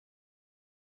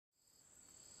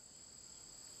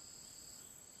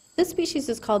This species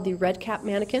is called the red-capped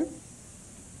manakin.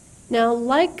 Now,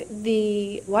 like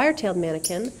the wire-tailed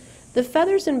manakin, the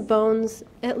feathers and bones,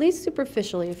 at least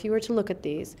superficially, if you were to look at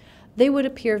these, they would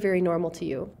appear very normal to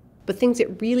you. But things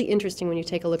get really interesting when you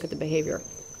take a look at the behavior.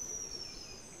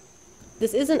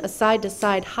 This isn't a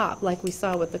side-to-side hop like we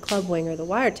saw with the club-wing or the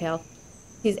wire-tail.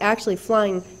 He's actually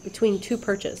flying between two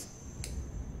perches.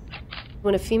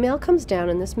 When a female comes down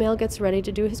and this male gets ready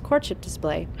to do his courtship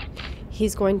display,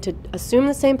 he's going to assume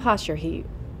the same posture. He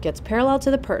gets parallel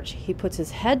to the perch. He puts his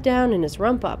head down and his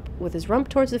rump up, with his rump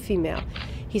towards the female.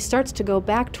 He starts to go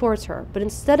back towards her, but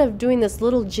instead of doing this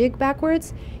little jig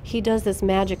backwards, he does this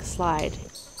magic slide.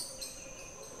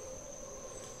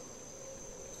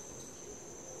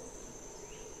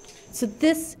 So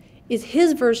this is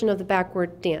his version of the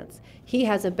backward dance. He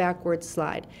has a backward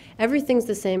slide. Everything's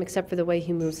the same except for the way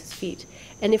he moves his feet.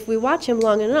 And if we watch him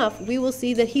long enough, we will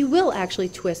see that he will actually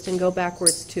twist and go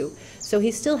backwards too. So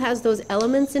he still has those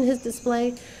elements in his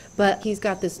display, but he's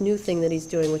got this new thing that he's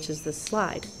doing, which is the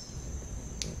slide.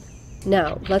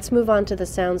 Now, let's move on to the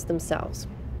sounds themselves.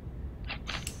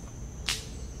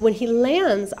 When he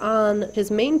lands on his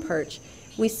main perch,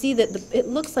 we see that it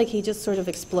looks like he just sort of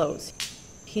explodes.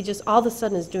 He just all of a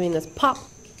sudden is doing this pop.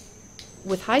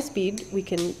 With high speed, we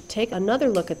can take another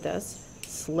look at this,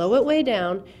 slow it way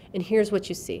down, and here's what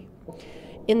you see.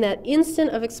 In that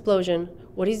instant of explosion,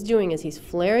 what he's doing is he's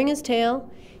flaring his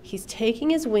tail, he's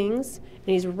taking his wings, and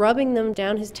he's rubbing them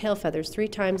down his tail feathers 3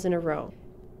 times in a row.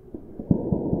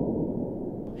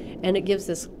 And it gives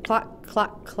this clock,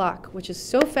 clock, clock, which is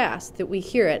so fast that we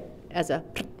hear it as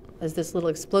this little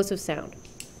explosive sound.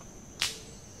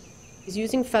 He's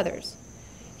using feathers.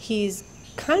 He's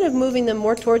kind of moving them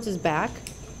more towards his back.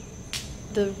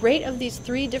 The rate of these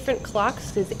 3 different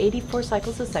clocks is 84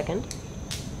 cycles a second,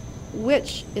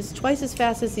 which is twice as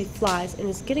fast as he flies, and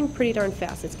it's getting pretty darn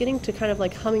fast. It's getting to kind of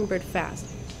like hummingbird fast.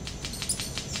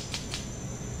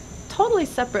 Totally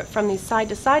separate from these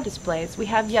side-to-side displays, we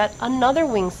have yet another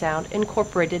wing sound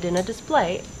incorporated in a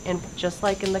display, and just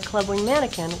like in the club-winged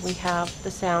Manakin, we have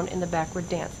the sound in the backward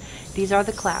dance. These are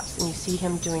the claps, and you see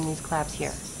him doing these claps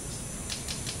here.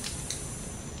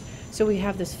 So we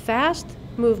have this fast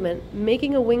movement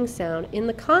making a wing sound in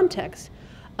the context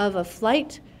of a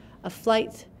flight,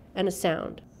 and a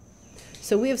sound.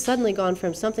 So we have suddenly gone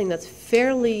from something that's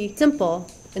fairly simple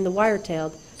in the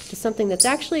wire-tailed to something that's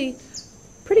actually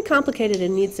pretty complicated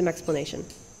and needs some explanation.